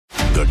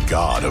The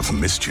god of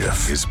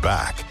mischief is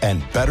back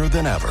and better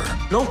than ever.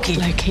 Loki.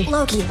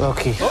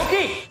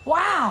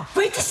 Wow,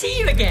 great to see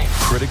you again.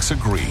 Critics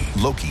agree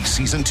Loki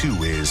Season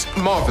 2 is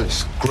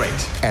marvelous,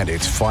 great. And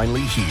it's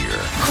finally here.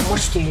 How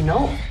much do you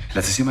know?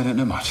 Let's assume I don't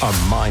know much. A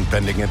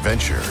mind-bending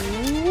adventure.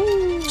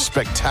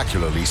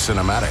 Spectacularly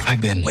cinematic.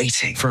 I've been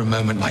waiting for a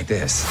moment like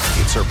this.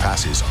 It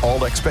surpasses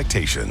all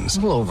expectations. A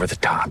little over the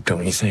top,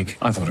 don't you think?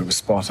 I thought it was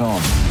spot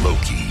on.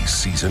 Loki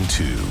Season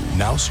 2.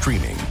 Now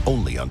streaming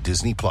only on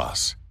Disney+.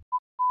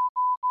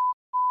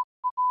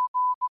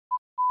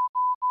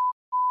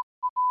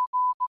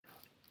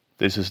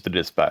 This is The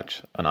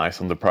Dispatch, an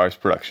Eyes on the Prize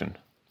production.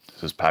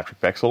 This is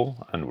Patrick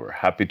Bexel, and we're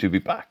happy to be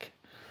back.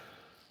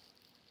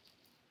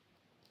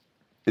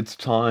 It's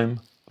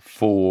time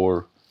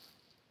for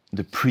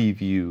the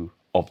preview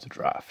of the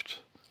draft.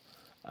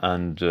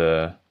 And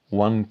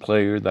one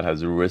player that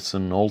has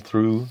risen all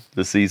through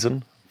the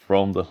season,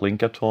 from the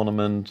Hlinka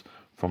tournament,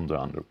 from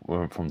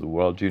the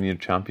World Junior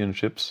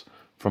Championships,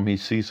 from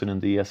his season in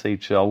the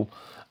SHL,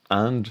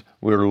 and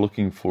we're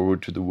looking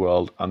forward to the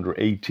World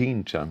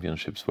Under-18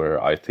 Championships,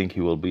 where I think he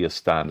will be a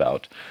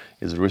standout.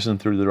 He's risen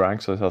through the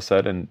ranks, as I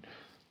said, and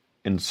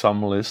in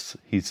some lists,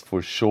 he's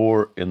for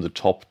sure in the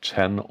top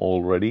 10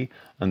 already,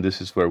 and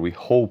this is where we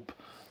hope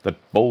that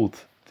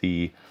both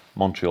the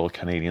Montreal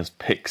Canadiens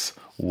picks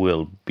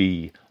will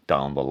be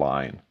down the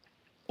line.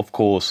 Of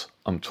course,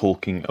 I'm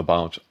talking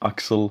about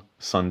Axel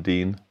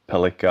Sandin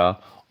Pellikka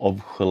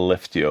of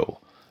Skellefteå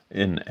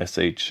in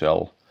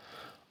SHL.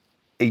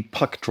 A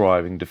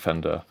puck-driving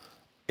defender,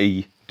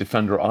 a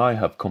defender I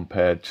have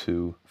compared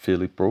to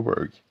Philip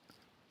Broberg,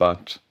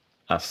 but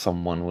as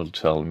someone will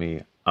tell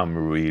me, I'm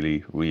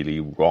really, really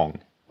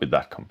wrong with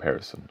that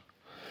comparison.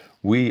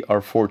 We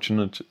are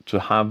fortunate to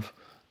have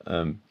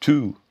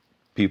two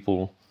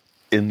people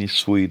in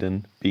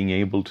Sweden being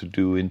able to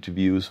do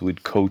interviews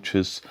with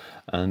coaches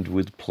and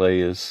with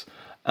players,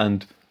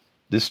 and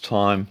this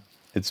time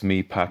it's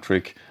me,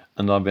 Patrick,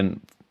 and I've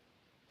been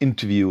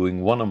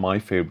interviewing one of my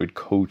favorite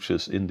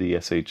coaches in the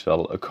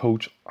SHL, a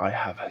coach I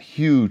have a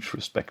huge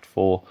respect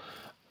for,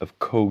 a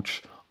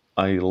coach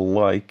I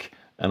like,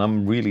 and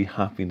I'm really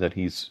happy that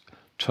he's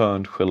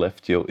turned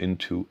Skellefteå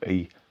into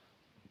a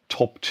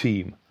top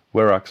team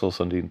where Axel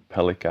Sandin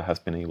Pellikka has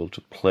been able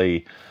to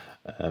play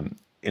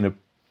in a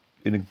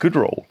good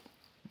role,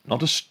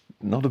 not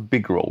a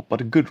big role,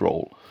 but a good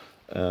role.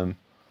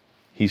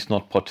 He's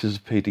not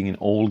participating in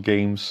all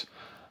games.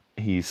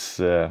 He's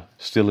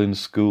still in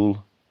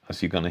school. As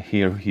you're going to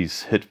hear,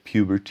 he's hit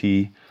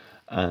puberty,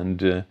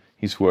 and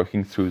he's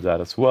working through that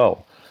as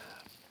well.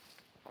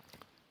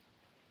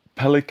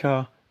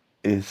 Pellikka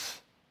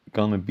is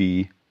going to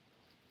be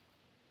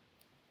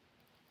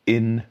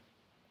I'm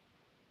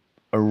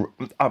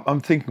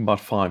thinking about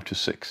 5 to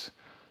 6,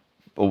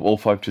 or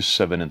 5 to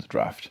 7 in the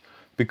draft,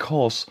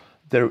 because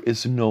there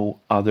is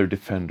no other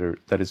defender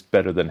that is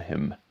better than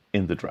him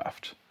in the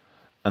draft.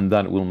 And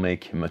that will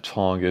make him a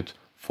target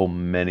for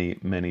many,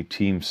 many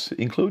teams,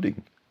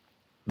 including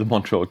the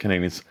Montreal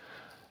Canadiens,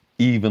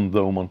 even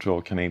though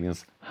Montreal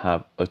Canadiens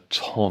have a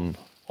ton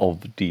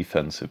of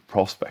defensive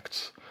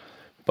prospects.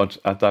 But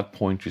at that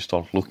point, you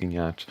start looking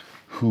at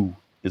who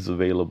is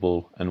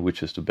available and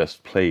which is the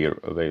best player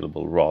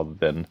available, rather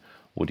than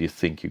what do you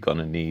think you're going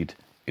to need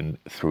in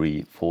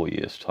 3-4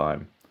 years'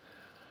 time.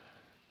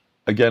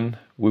 Again,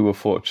 we were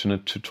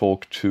fortunate to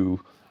talk to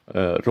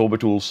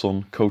Robert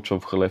Ohlsson, coach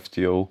of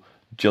Skellefteå,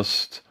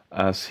 just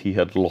as he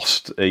had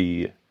lost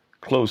a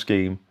close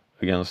game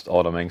against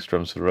Adam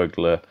Engström's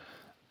Rögle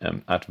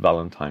at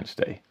Valentine's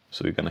Day.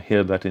 So we're going to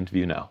hear that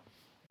interview now.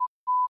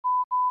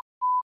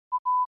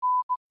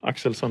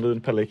 Axel Sandin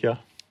Pellikka.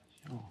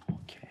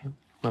 Okay.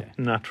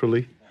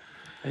 Naturally.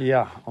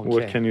 Yeah. Okay.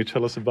 What can you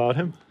tell us about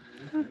him?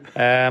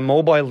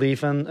 Mobile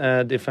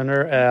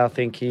defender. I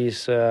think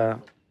he's a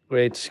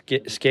great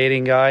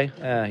skating guy.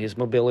 His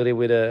mobility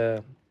with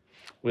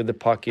the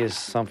puck is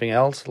something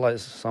else, like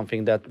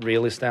something that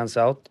really stands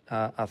out.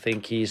 I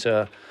think he's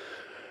a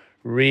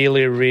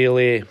really,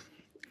 really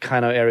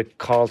kind of Erik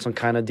Karlsson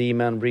kind of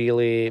D-man,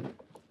 really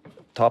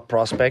top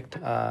prospect.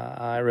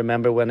 I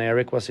remember when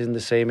Erik was in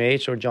the same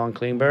age, or John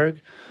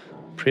Klingberg,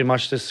 pretty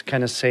much this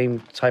kind of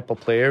same type of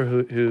player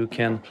who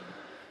can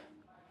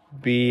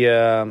be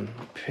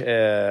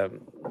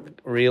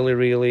really,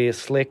 really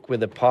slick with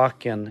the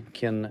puck and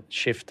can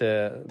shift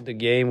the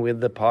game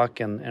with the puck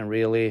and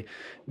really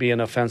be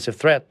an offensive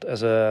threat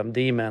as a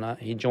D-man.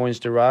 He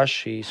joins the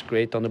rush. He's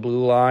great on the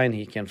blue line.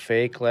 He can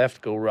fake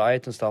left, go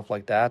right, and stuff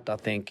like that. I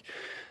think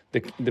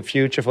the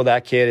future for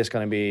that kid is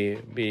going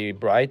to be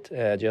bright.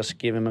 Just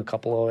give him a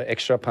couple of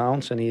extra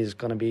pounds and he's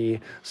going to be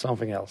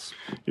something else.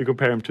 You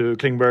compare him to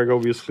Klingberg,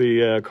 obviously,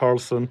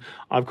 Karlsson.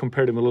 I've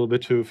compared him a little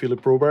bit to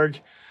Philip Broberg.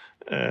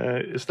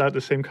 Is that the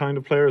same kind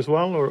of player as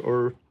well,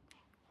 or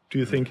do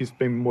you think he's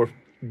been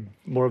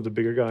more of the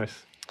bigger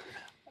guys?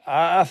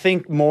 I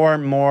think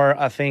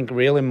I think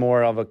really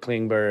more of a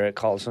Klingberg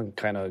Karlsson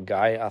kind of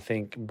guy. I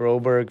think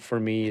Broberg for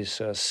me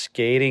is a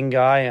skating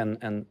guy,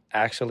 and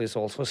Axel is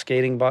also a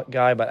skating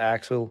guy, but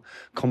Axel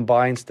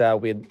combines that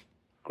with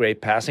great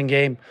passing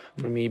game.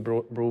 For me,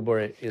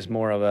 Broberg is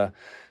more of a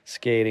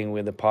skating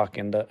with the puck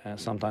and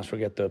sometimes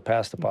forget to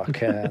pass the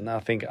puck. And I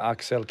think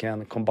Axel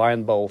can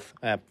combine both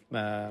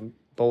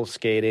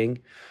skating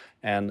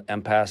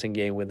and passing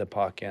game with the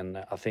puck. And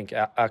I think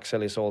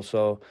Axel is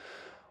also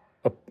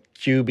a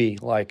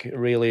QB, like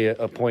really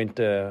a point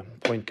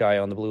guy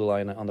on the blue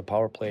line on the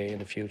power play in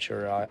the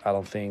future. I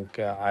don't think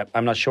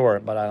I'm not sure,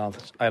 but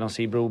I don't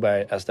see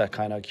Broberg as that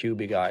kind of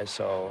QB guy.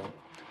 So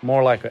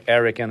more like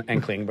Eric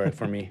and Klingberg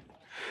for me.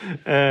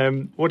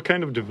 What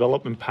kind of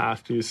development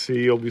path do you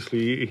see?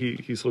 Obviously,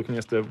 he's looking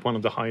as one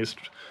of the highest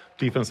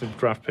defensive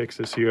draft picks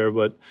this year,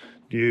 but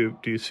do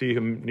you see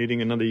him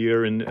needing another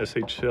year in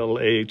SHL,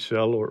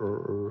 AHL,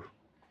 or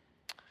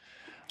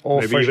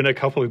maybe even a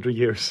couple of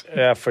years?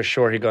 Yeah, for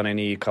sure, he's gonna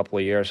need a couple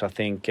of years. I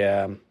think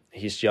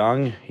he's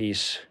young.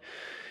 He's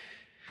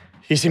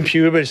in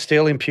puberty,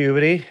 still in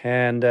puberty,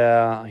 and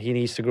he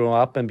needs to grow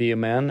up and be a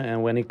man.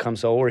 And when he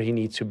comes over, he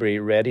needs to be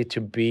ready to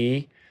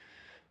be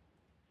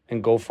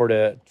and go for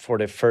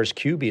the first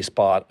QB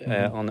spot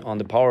on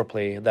the power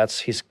play. That's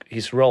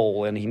his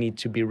role, and he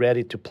needs to be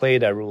ready to play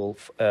that role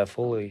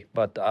fully.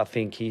 But I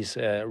think he's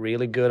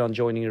really good on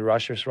joining the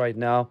rushers right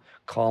now,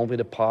 calm with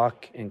the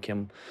puck, and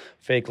can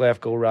fake left,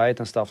 go right,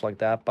 and stuff like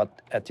that.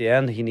 But at the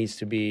end, he needs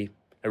to be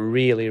a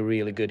really,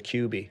 really good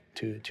QB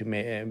to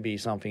be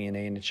something in the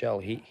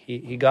NHL.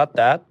 He got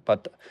that,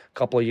 but a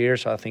couple of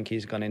years I think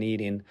he's going to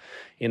need in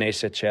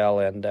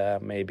SHL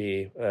and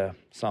maybe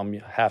some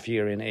half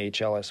year in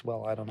AHL as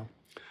well. I don't know.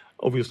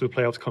 Obviously,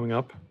 playoffs coming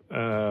up.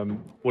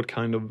 What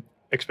kind of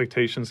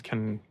expectations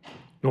can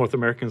North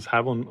Americans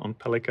have on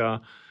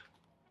Pellikka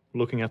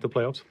looking at the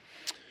playoffs?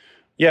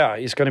 Yeah,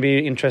 it's going to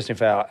be interesting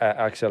for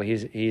Axel.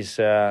 He's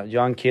a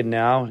young kid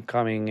now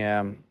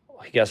coming.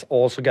 He has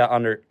also got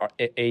under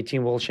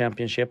 18 World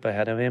Championship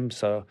ahead of him,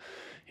 so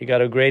he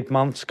got a great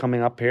months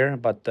coming up here.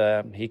 But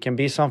he can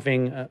be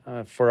something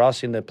for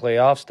us in the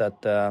playoffs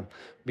that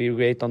be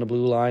great on the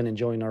blue line and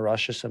join our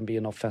rushes and be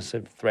an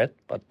offensive threat.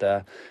 But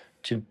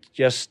to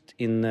just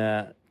in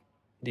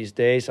these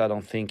days, I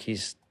don't think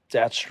he's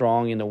that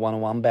strong in the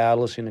one-on-one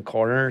battles in the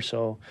corner.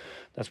 So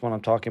that's what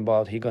I'm talking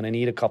about. He's going to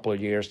need a couple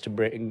of years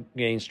to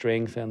gain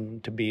strength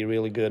and to be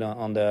really good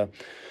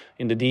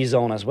in the D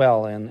zone as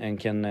well, and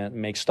can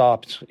make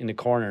stops in the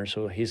corner.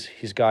 So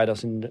his guy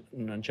doesn't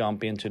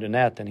jump into the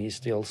net, and he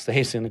still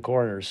stays in the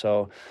corner.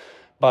 So,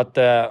 but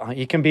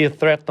he can be a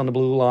threat on the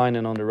blue line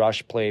and on the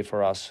rush play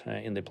for us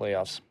in the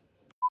playoffs.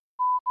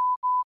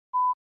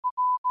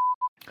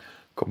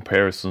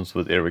 Comparisons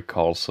with Erik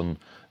Karlsson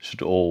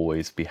should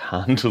always be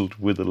handled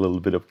with a little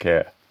bit of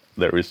care.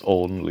 There is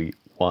only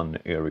one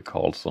Erik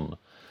Karlsson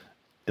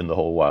in the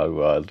whole wide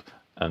world,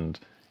 and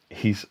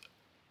he's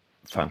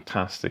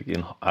fantastic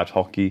at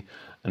hockey,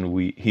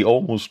 and he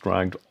almost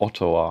dragged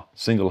Ottawa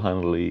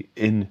single-handedly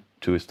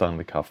into a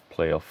Stanley Cup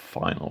playoff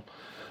final.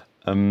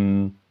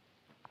 And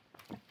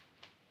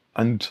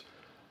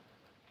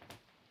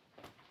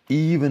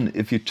even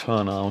if you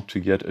turn out to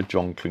get a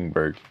John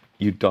Klingberg,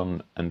 you've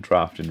done and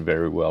drafted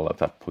very well at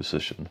that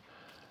position.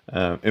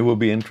 It will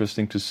be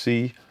interesting to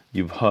see.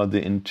 You've heard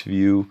the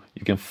interview.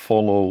 You can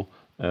follow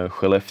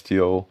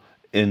Skellefteå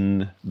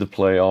in the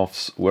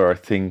playoffs, where I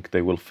think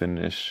they will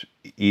finish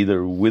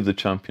either with the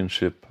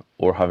championship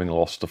or having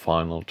lost the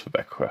final to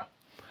Växjö.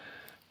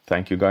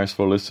 Thank you guys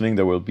for listening.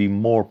 There will be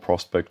more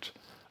prospect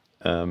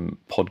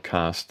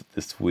podcast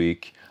this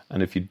week.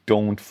 And if you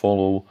don't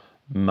follow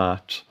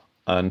Matt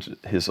and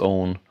his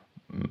own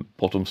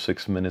Bottom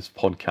 6 Minutes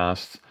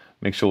podcast,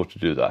 make sure to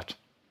do that.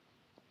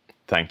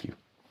 Thank you.